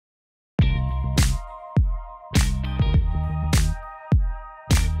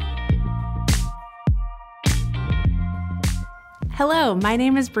Hello, my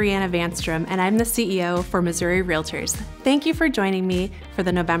name is Brianna Vanstrom, and I'm the CEO for Missouri Realtors. Thank you for joining me for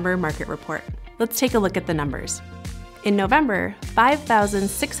the November Market Report. Let's take a look at the numbers. In November,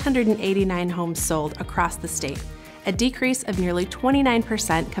 5,689 homes sold across the state, a decrease of nearly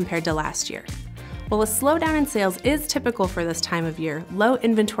 29% compared to last year. While a slowdown in sales is typical for this time of year, low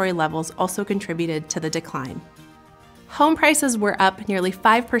inventory levels also contributed to the decline. Home prices were up nearly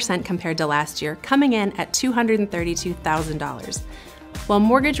 5% compared to last year, coming in at $232,000. While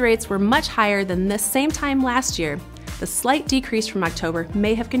mortgage rates were much higher than this same time last year, the slight decrease from October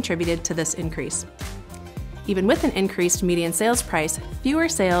may have contributed to this increase. Even with an increased median sales price, fewer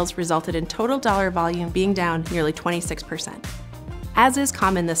sales resulted in total dollar volume being down nearly 26%. As is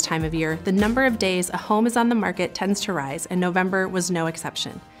common this time of year, the number of days a home is on the market tends to rise, and November was no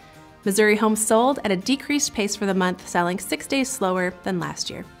exception. Missouri homes sold at a decreased pace for the month, selling 6 days slower than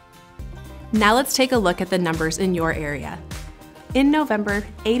last year. Now let's take a look at the numbers in your area. In November,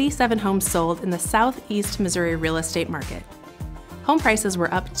 87 homes sold in the Southeast Missouri real estate market. Home prices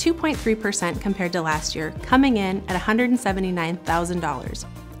were up 2.3% compared to last year, coming in at $179,000.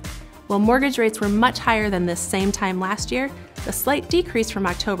 While mortgage rates were much higher than this same time last year, the slight decrease from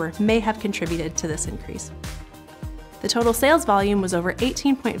October may have contributed to this increase. The total sales volume was over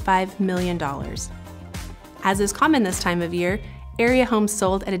 $18.5 million. As is common this time of year, area homes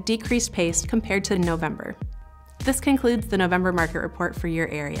sold at a decreased pace compared to November. This concludes the November Market Report for your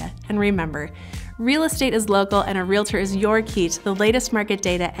area. And remember, real estate is local and a realtor is your key to the latest market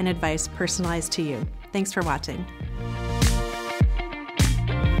data and advice personalized to you. Thanks for watching.